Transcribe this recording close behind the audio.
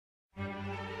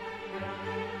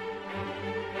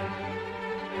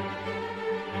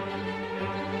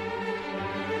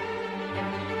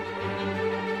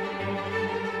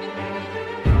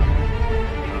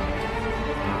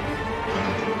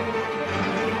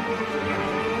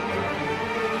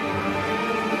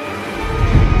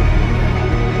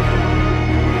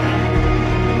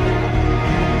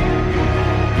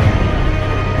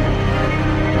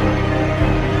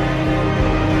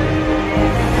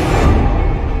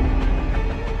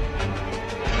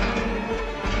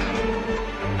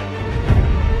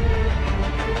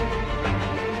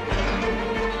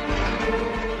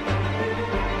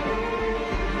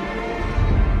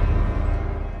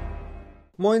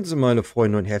Moinsen, meine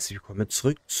Freunde, und herzlich willkommen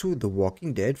zurück zu The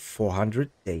Walking Dead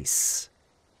 400 Days.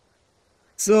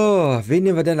 So, wen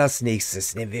nehmen wir denn als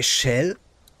nächstes? Nehmen wir Shel?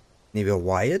 Nehmen wir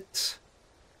Wyatt?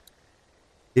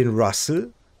 Den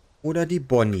Russell? Oder die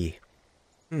Bonnie?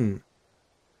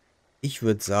 Ich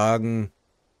würde sagen,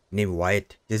 nehmen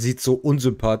Wyatt. Der sieht so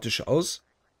unsympathisch aus.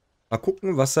 Mal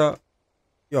gucken, was er,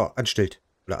 ja, anstellt.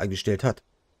 Oder eingestellt hat.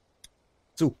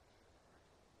 So.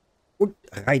 Und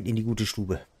rein in die gute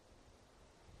Stube.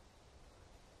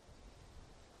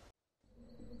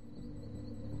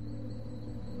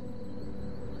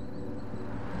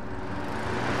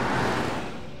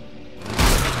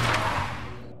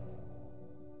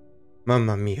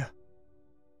 Mamma mia.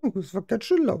 Das war ganz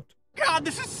schön laut. God,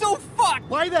 this is so fucked!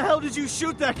 Why the hell did you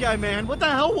shoot that guy, man? What the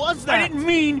hell was that? I didn't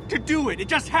mean to do it. It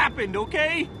just happened,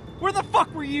 okay? Where the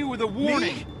fuck were you with a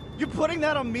warning? Me? You're putting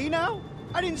that on me now?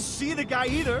 I didn't see the guy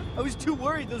either. I was too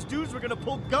worried those dudes were gonna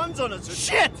pull guns on us or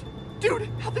Shit! Dude,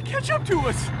 how'd they catch up to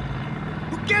us?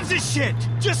 Who gives a shit?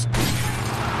 Just...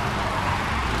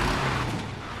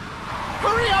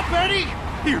 Hurry up, Eddie!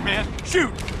 Here, man,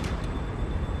 shoot!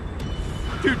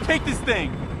 Dude, take this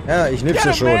thing! Ja, ich nimm's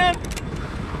ja schon. Man.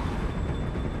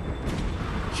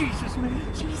 Jesus, man,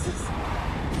 Jesus.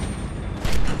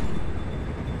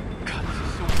 God, this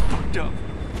is so fucked up.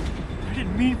 I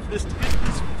didn't mean for this to get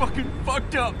this fucking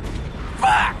fucked up.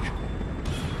 Fuck!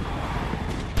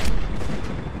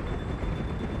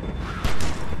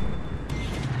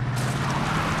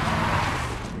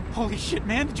 Holy shit,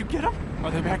 man, did you get them? Are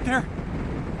they back there?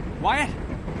 Wyatt?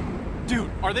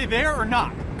 Dude, are they there or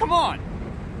not? Come on!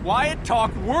 Wyatt,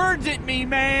 talk words at me,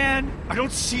 man! I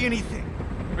don't see anything.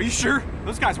 Are you sure?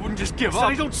 Those guys wouldn't just give up.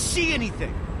 I don't see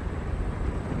anything.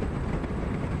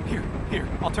 Here,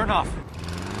 I'll turn off.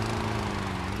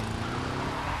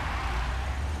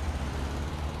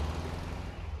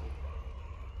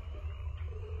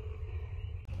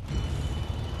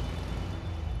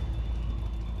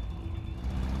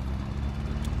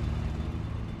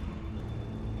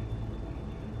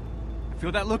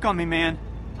 Feel that look on me, man.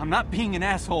 I'm not being an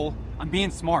asshole. I'm being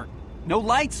smart. No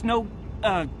lights, no,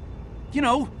 you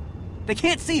know, they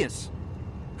can't see us.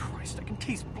 Christ, I can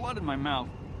taste blood in my mouth.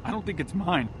 I don't think it's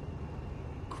mine.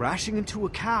 Crashing into a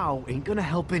cow ain't gonna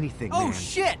help anything, man. Oh,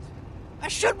 shit! I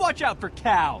should watch out for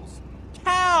cows.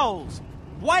 Cows!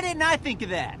 Why didn't I think of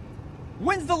that?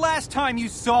 When's the last time you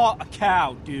saw a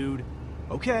cow, dude?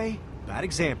 Okay, bad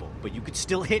example, but you could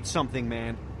still hit something,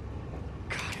 man.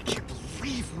 God, I can't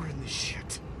believe we're in this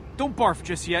shit. Don't barf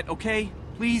just yet, okay?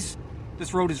 Please?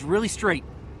 This road is really straight.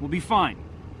 We'll be fine.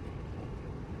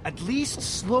 At least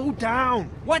slow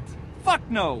down. What? Fuck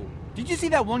no. Did you see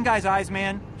that one guy's eyes,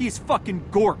 man? He is fucking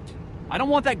gorked. I don't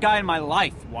want that guy in my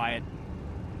life, Wyatt.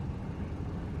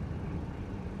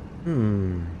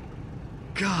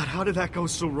 God, how did that go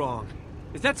so wrong?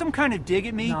 Is that some kind of dig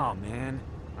at me? No, man.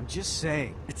 I'm just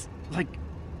saying. It's like,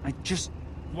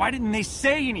 why didn't they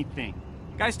say anything?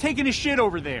 Guy's taking his shit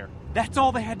over there. That's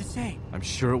all they had to say. I'm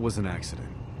sure it was an accident.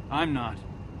 I'm not.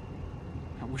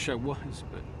 I wish I was,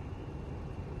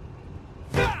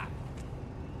 but...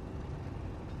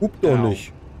 Hup doch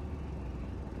nicht.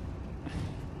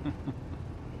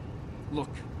 Look,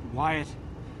 Wyatt,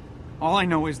 all I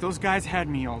know is those guys had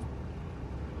me all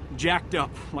jacked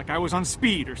up, like I was on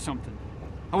speed or something.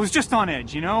 I was just on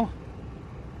edge, you know?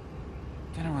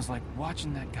 Then I was like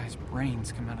watching that guy's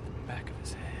brains come out of the back of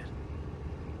his head.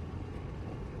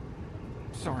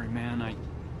 Sorry, man,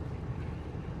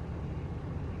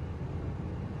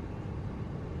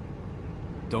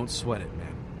 Don't sweat it,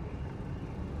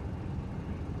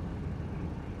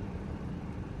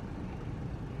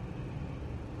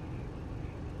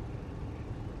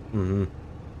 man.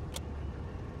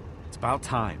 It's about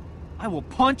time. I will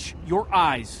punch your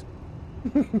eyes.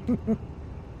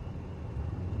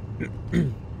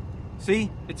 See?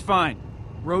 It's fine.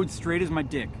 Road's straight as my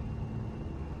dick.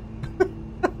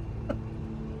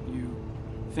 You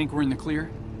think we're in the clear?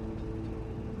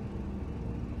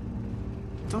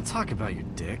 Don't talk about your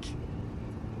dick.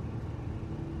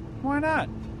 Why not?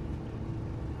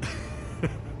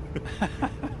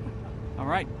 All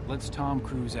right, let's Tom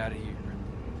Cruise out of here.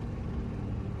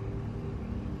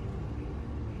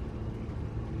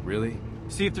 Really?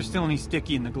 See if there's still any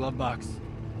sticky in the glove box.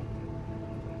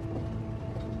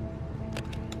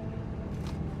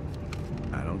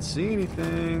 I don't see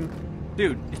anything.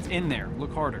 Dude, it's in there.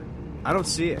 Look harder. I don't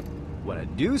see it. What I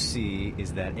do see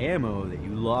is that ammo that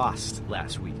you lost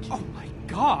last week. Oh my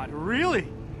god, really?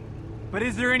 But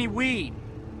is there any weed?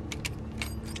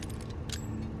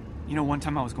 You know, one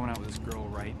time I was going out with this girl,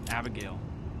 right? Abigail.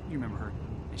 You remember her.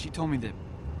 And she told me that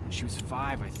She was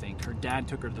 5, I think. Her dad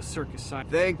took her to the circus side.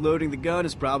 Think loading the gun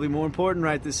is probably more important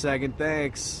right this second,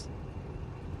 thanks.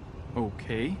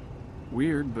 Okay.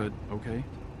 Weird, but okay.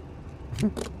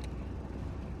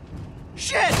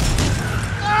 Shit!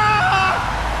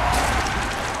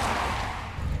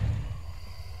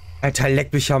 Alter,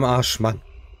 leck mich am Arsch, Mann.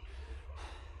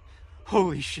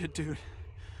 Holy shit, dude.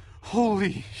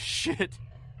 Holy shit.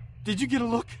 Did you get a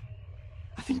look?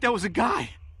 I think that was a guy.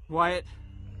 Wyatt,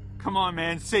 come on,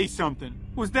 man, say something.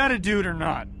 Was that a dude or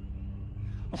not?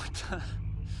 What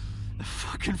the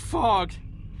fucking fog.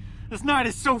 This night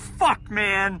is so fucked,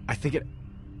 man. I think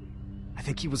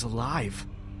he was alive.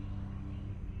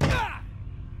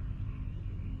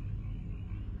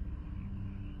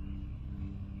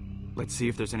 Let's see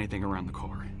if there's anything around the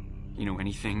car. You know,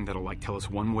 anything that'll, like, tell us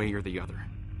one way or the other.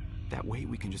 That way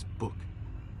we can just book.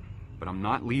 But I'm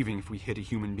not leaving if we hit a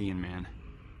human being, man.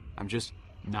 I'm just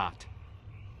not.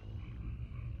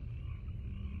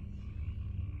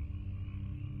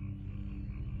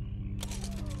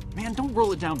 Man, don't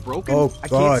roll it down broken. Oh, I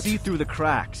God. can't see through the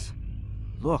cracks.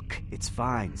 Look, it's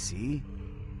fine, see?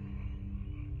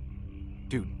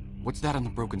 Dude, what's that on the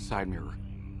broken side mirror?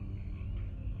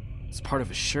 It's part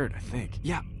of a shirt, I think.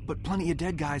 Yeah, but plenty of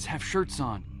dead guys have shirts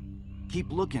on.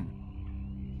 Keep looking.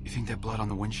 You think that blood on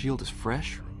the windshield is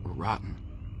fresh or rotten?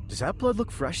 Does that blood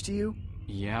look fresh to you?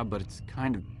 Yeah, but it's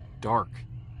kind of dark.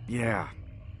 Yeah.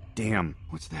 Damn.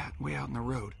 What's that way out in the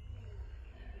road?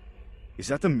 Is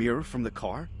that the mirror from the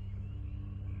car?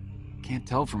 Can't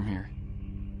tell from here.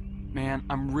 Man,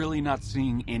 I'm really not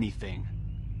seeing anything.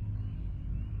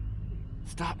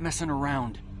 Stop messing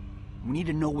around. We need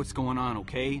to know what's going on,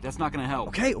 okay? That's not gonna help.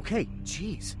 Okay.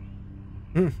 Jeez.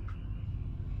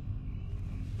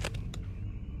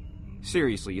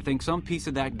 Seriously, you think some piece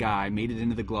of that guy made it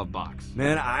into the glove box?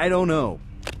 Man, I don't know.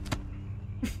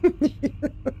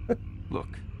 Look,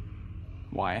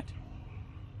 Wyatt.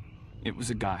 It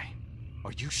was a guy.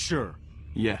 Are you sure?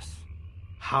 Yes.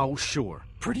 How sure?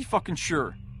 Pretty fucking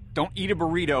sure. Don't eat a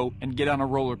burrito and get on a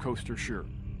roller coaster, sure.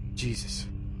 Jesus.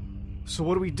 So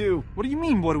what do we do? What do you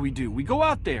mean, what do we do? We go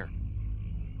out there.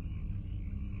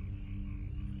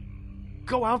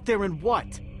 Go out there and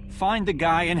what? Find the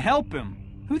guy and help him.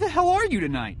 Who the hell are you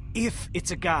tonight? If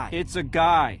it's a guy. It's a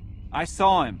guy. I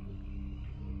saw him.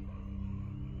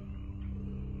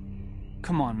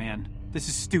 Come on, man. This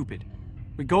is stupid.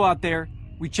 We go out there,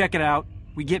 we check it out,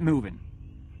 we get moving.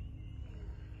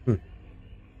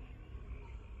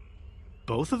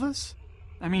 Both of us?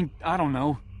 I mean, I don't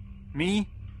know. Me?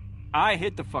 I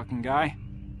hit the fucking guy.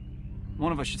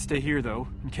 One of us should stay here, though,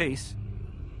 in case.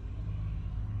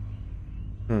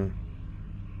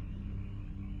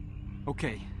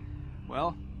 Okay.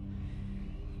 Well...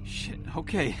 Shit,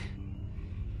 okay.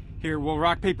 Here, we'll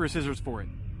rock, paper, scissors for it.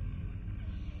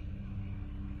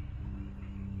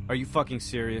 Are you fucking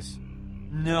serious?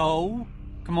 No.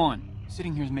 Come on.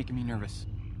 Sitting here is making me nervous.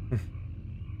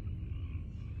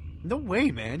 No way,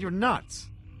 man. You're nuts.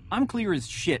 I'm clear as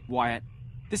shit, Wyatt.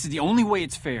 This is the only way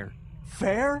it's fair.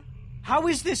 Fair? How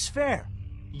is this fair?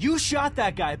 You shot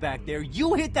that guy back there.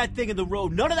 You hit that thing in the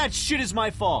road. None of that shit is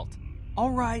my fault. All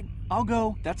right, I'll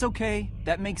go. That's okay.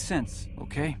 That makes sense,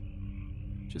 okay?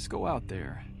 Just go out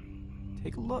there.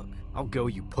 Take a look. I'll go,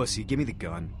 you pussy. Give me the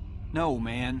gun. No,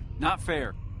 man. Not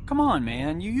fair. Come on,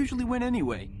 man. You usually win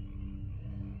anyway.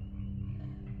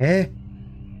 Eh?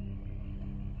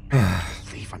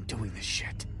 Leave, I'm doing this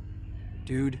shit.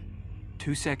 Dude,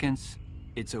 2 seconds.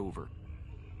 It's over.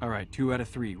 All right, 2 out of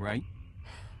 3, right?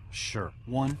 Sure.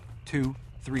 1, 2,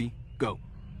 3, go.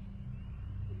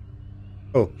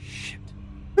 Oh. Shit.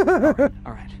 All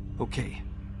right. Okay.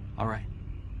 All right.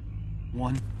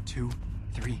 1, 2,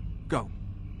 3, go.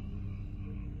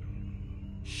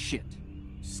 Shit.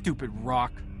 Stupid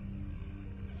rock.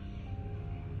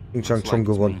 King Chang Looks schon like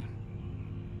it's gewonnen. me.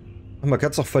 Man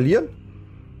kann es doch verlieren?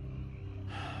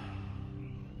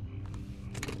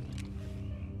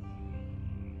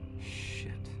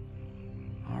 Shit.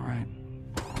 All right.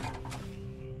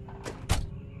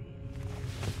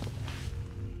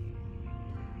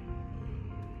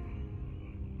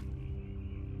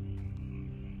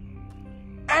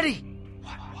 Eddie!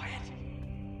 What, Wyatt?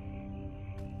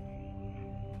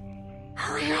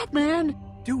 Hurry up, man!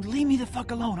 Dude, leave me the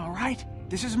fuck alone, all right?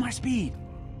 This is my speed.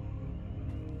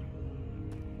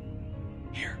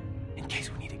 Here, in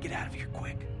case we need to get out of here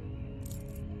quick.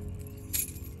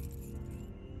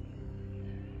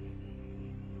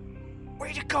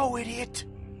 Way to go, idiot!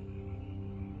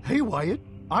 Hey, Wyatt.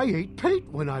 I ate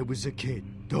paint when I was a kid.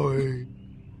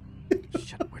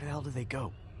 Shut up. Where the hell do they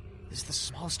go? This is the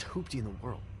smallest hoopty in the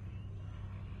world.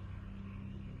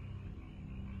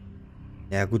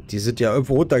 Ja gut, die sind ja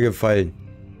irgendwo runtergefallen.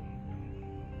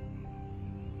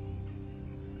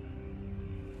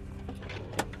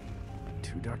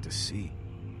 Too dark to see.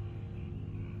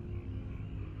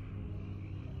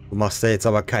 Du machst da jetzt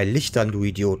aber kein Licht an, du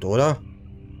Idiot, oder?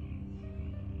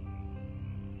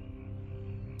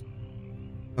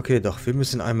 Okay, doch, wir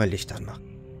müssen einmal Licht anmachen.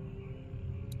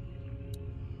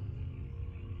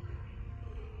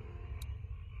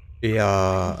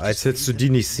 Ja, als hättest du die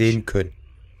nicht sehen können.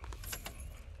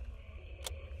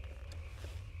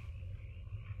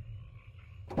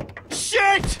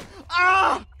 Shit!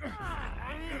 Ah!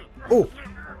 Oh.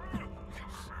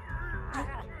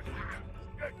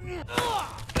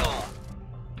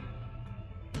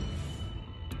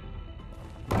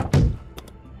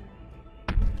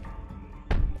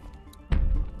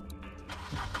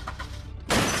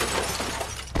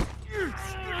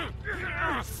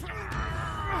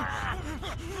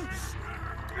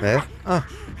 Hä? Ah.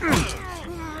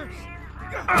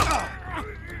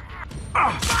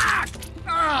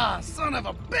 Ah, son of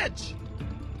a bitch!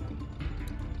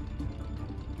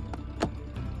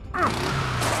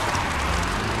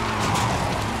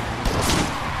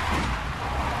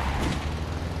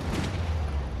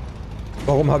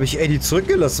 Warum habe ich Eddie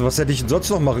zurückgelassen? Was hätte ich denn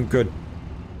sonst noch machen können?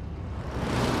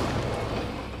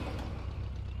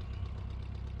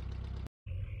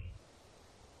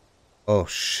 Oh,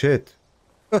 shit.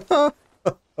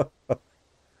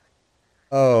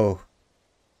 Oh.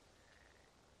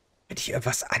 Hätte ich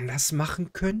etwas anders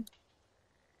machen können?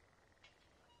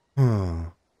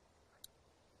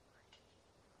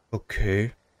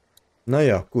 Okay.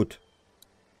 Naja, gut.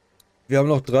 Wir haben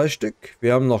noch 3 Stück.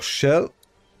 Wir haben noch Shel,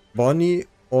 Bonnie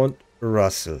und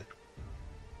Russell.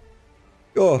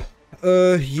 Ja,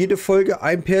 jede Folge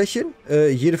ein Pärchen.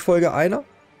 Jede Folge einer.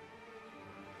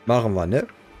 Machen wir, ne?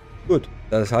 Gut,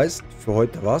 das heißt, für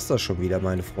heute war es das schon wieder,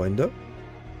 meine Freunde.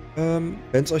 Wenn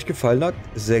es euch gefallen hat,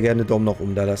 sehr gerne Daumen nach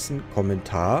oben da lassen,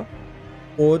 Kommentar.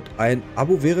 Und ein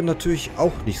Abo wäre natürlich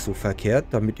auch nicht so verkehrt,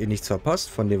 damit ihr nichts verpasst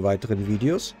von den weiteren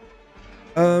Videos.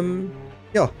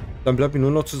 Ja, dann bleibt mir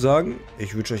nur noch zu sagen,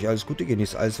 ich wünsche euch alles Gute,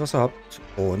 genießt alles, was ihr habt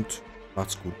und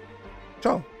macht's gut.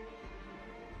 Ciao.